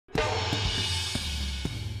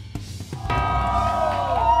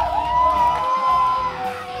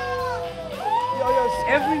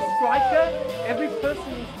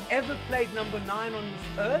ever played number 9 on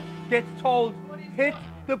this earth gets told, hit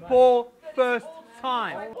the ball first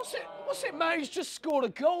time. What's it, man? He's just scored a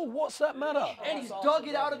goal. What's that matter? And he's dug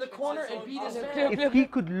it out of the corner and beat his man. If he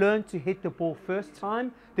could learn to hit the ball first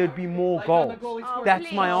time, there'd be more goals. That's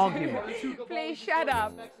please. my argument. Please shut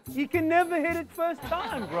up. He can never hit it first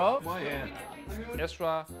time, bro.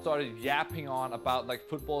 Ezra started yapping on about like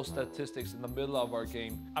football statistics in the middle of our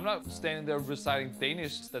game. I'm not standing there reciting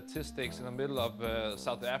Danish statistics in the middle of a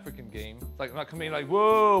South African game. Like I'm not coming like,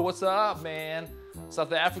 whoa, what's up, man?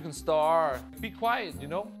 South African star. Be quiet, you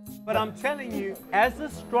know? But I'm telling you, as a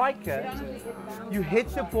striker, you hit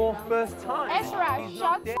the ball first time. Ezra,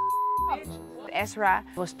 shut up. Ezra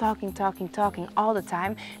was talking all the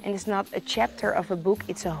time, and it's not a chapter of a book,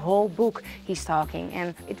 it's a whole book he's talking,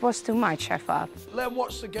 and it was too much, I thought. Let them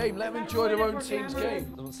watch the game, let them enjoy their own team's game.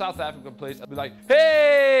 When South African plays, I'd be like,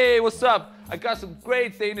 hey, what's up? I got some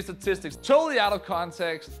great Danish statistics. Totally out of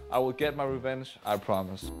context. I will get my revenge, I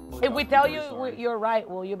promise. If we tell you you're right,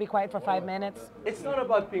 will you be quiet for 5 minutes? It's not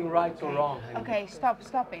about being right or wrong. Okay, stop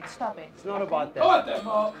it. It's not about that. Come on then,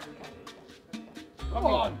 Mark. Come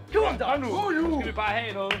on. Come on, Dan nu. Skal vi bare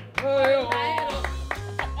have noget?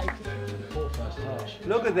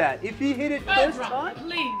 Look at that. If he hit it first time,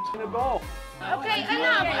 please. In a goal. Okay,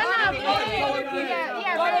 enough.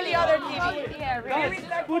 Yeah, really other TV. Yeah, really. Guys,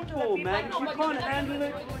 it's football, man. If you can't handle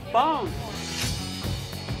it, bounce.